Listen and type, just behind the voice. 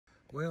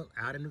Well,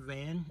 out in the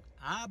van,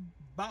 I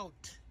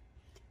bought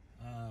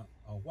a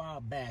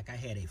while back. I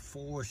had a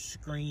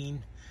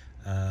 4-screen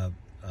a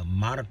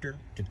monitor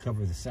to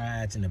cover the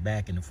sides and the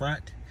back and the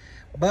front,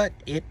 but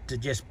it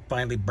just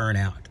finally burnt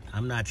out.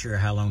 I'm not sure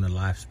how long the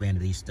lifespan of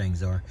these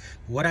things are.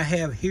 What I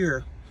have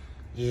here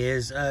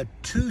is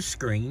two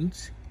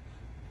screens.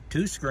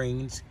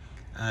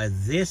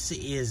 This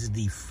is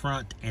the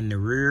front and the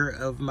rear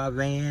of my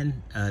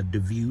van, the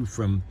view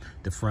from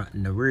the front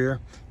and the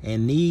rear,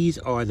 and these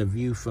are the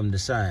view from the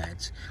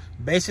sides.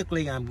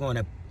 Basically, I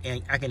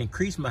can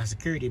increase my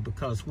security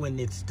because when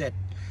it's that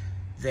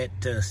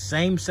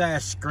same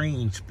size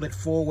screen split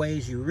 4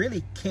 ways, you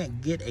really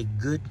can't get a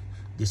good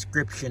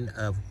description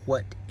of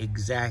what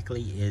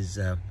exactly is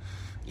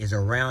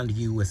around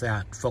you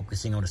without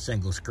focusing on a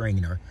single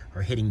screen or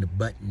hitting the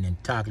button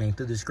and toggling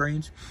through the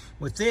screens.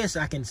 With this,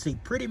 I can see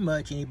pretty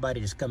much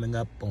anybody that's coming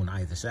up on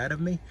either side of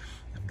me.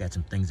 I've got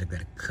some things I've got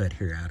to cut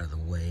here out of the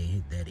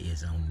way. That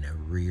is on the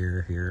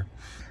rear here.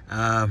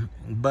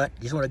 But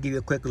just want to give you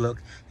a quick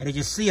look. And as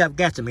you see, I've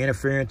got some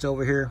interference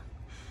over here.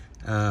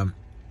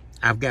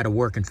 I've got to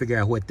work and figure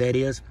out what that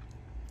is.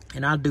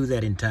 And I'll do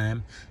that in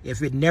time.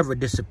 If it never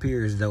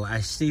disappears, though,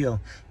 I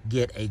still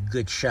get a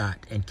good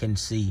shot and can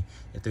see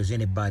if there's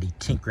anybody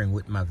tinkering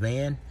with my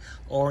van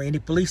or any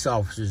police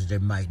officers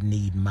that might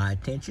need my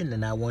attention.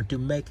 And I want to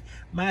make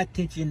my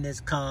attention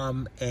as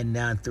calm and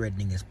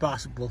non-threatening as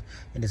possible.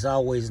 And it's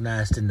always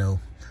nice to know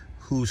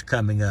who's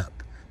coming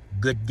up,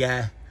 good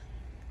guy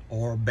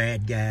or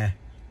bad guy.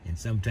 And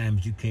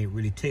sometimes you can't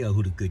really tell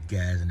who the good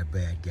guys and the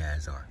bad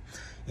guys are.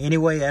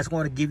 Anyway, I just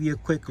want to give you a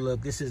quick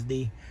look. This is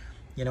the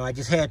I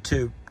just had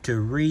to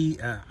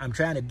I'm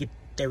trying to get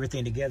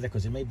everything together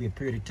because there may be a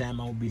period of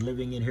time I will be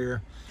living in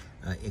here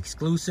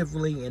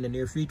exclusively in the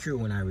near future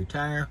when I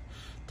retire.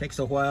 Takes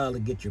a while to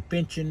get your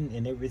pension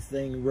and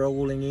everything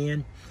rolling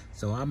in,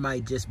 so I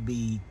might just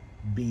be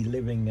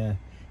living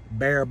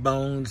bare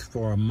bones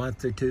for a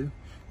month or two,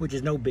 which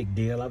is no big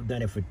deal. I've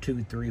done it for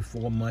 2, 3,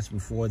 4 months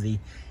before the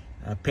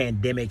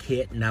pandemic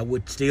hit, and I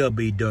would still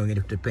be doing it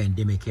if the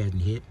pandemic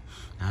hadn't hit.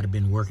 I'd have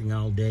been working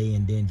all day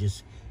and then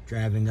just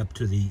driving up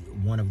to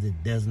one of the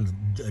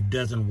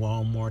dozen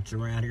Walmarts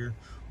around here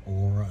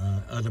or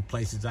other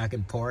places I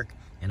can park,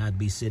 and I'd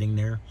be sitting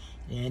there.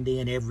 And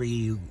then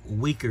every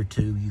week or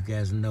two, you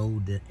guys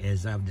know that,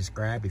 as I've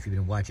described, if you've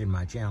been watching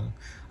my channel,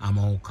 I'm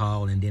on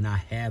call, and then I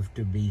have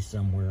to be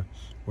somewhere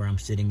where I'm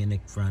sitting in the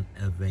front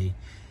of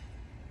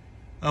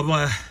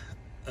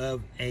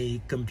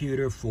a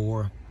computer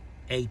for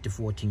 8 to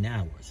 14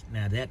 hours.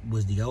 Now, that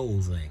was the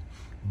old thing.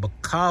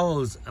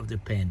 Because of the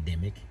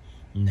pandemic,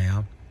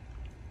 now,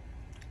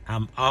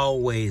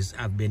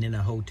 I've been in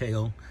a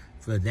hotel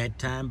for that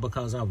time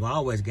because I've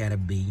always got to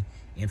be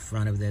in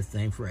front of that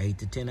thing for 8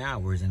 to 10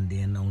 hours. And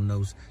then on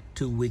those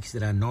 2 weeks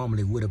that I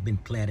normally would have been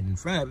planted in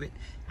front of it,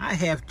 I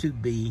have to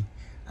be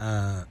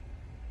there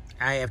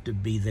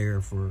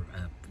for,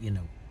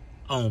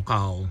 on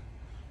call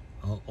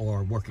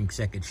or working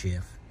second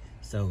shift.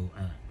 So,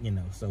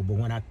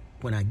 but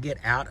when I get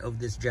out of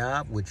this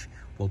job, which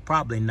will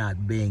probably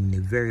not be in the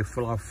very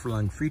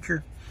far-flung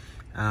future,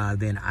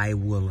 then I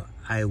will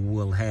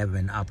have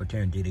an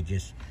opportunity to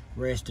just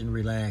rest and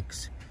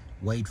relax,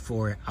 wait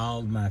for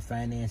all my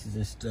finances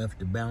and stuff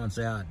to balance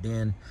out,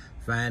 then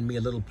find me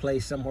a little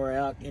place somewhere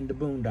out in the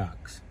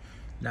boondocks.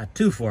 Not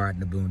too far out in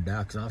the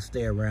boondocks. I'll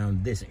stay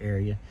around this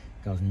area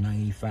because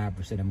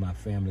 95% of my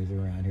family's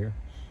around here.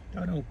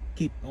 I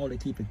only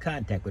keep in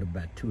contact with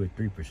about 2 or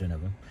 3%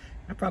 of them.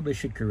 I probably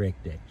should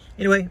correct that.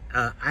 Anyway,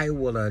 I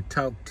will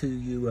talk to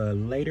you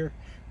later.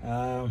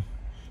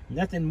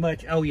 Nothing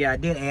much. Oh yeah, I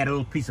did add a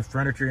little piece of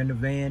furniture in the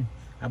van.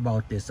 I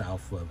bought this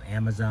off of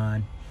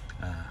Amazon.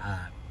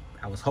 I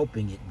was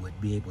hoping it would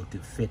be able to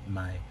fit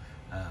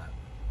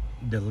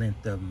the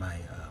length of my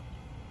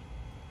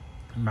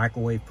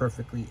microwave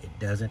perfectly. It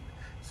doesn't.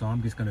 So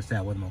I'm just gonna say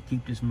I'm gonna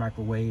keep this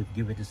microwave,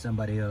 give it to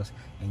somebody else,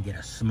 and get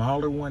a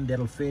smaller one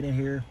that'll fit in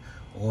here,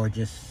 or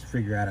just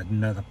figure out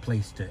another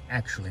place to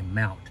actually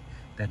mount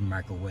that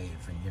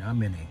microwave. And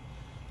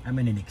I'm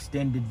in an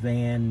extended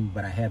van,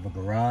 but I have a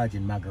garage,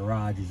 and my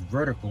garage is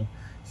vertical,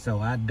 so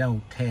I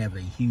don't have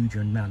a huge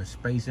amount of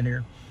space in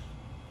here.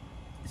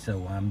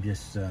 So I'm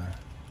just,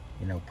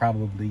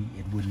 probably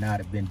it would not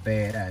have been a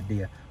bad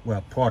idea.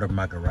 Well, part of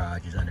my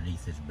garage is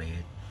underneath this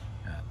bed.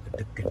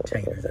 The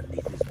containers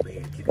underneath this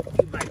bed. You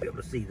might be able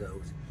to see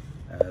those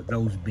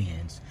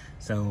bins.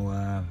 So,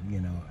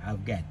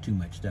 I've got too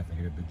much stuff in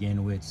here to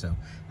begin with, so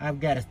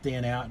I've got to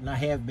thin out, and I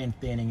have been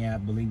thinning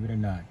out, believe it or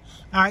not.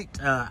 All right,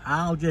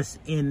 I'll just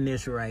end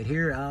this right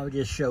here. I'll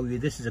just show you.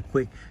 This is a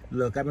quick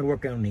look. I've been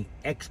working on the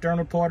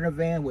external part of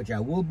the van, which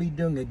I will be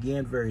doing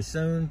again very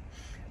soon.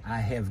 I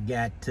have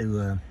got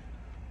to,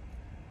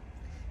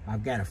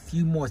 I've got a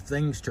few more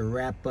things to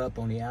wrap up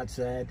on the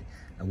outside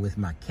with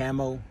my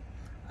camo.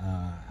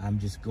 I'm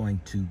just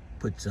going to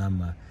put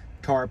some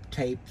tarp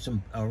tape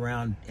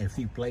around in a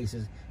few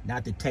places,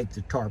 not to tape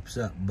the tarps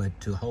up, but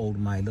to hold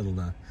my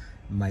little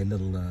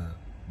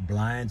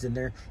blinds in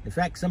there. In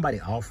fact, somebody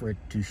offered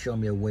to show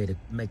me a way to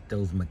make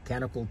those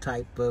mechanical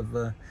type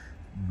of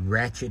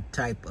ratchet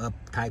type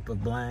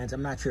of blinds.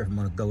 I'm not sure if I'm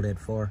gonna go that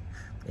far.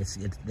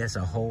 That's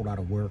a whole lot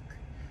of work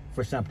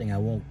for something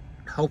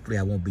hopefully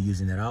I won't be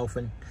using that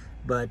often.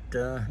 But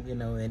you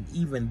know, and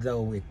even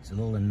though it's a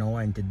little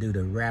annoying to do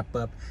the wrap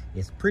up,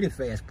 it's pretty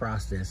fast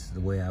process the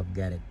way I've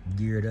got it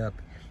geared up.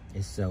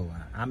 And so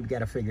I've got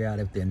to figure out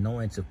if the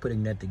annoyance of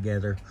putting that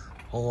together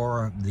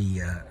or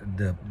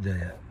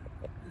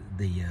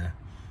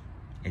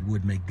it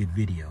would make good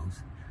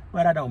videos.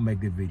 But I don't make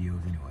good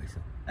videos anyway,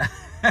 so.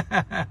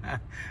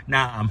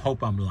 Now I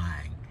hope I'm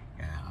lying.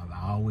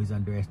 I always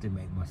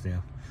underestimate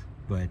myself,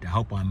 but I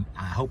hope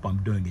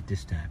I'm doing it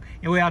this time.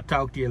 Anyway, I'll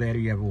talk to you later.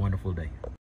 You have a wonderful day.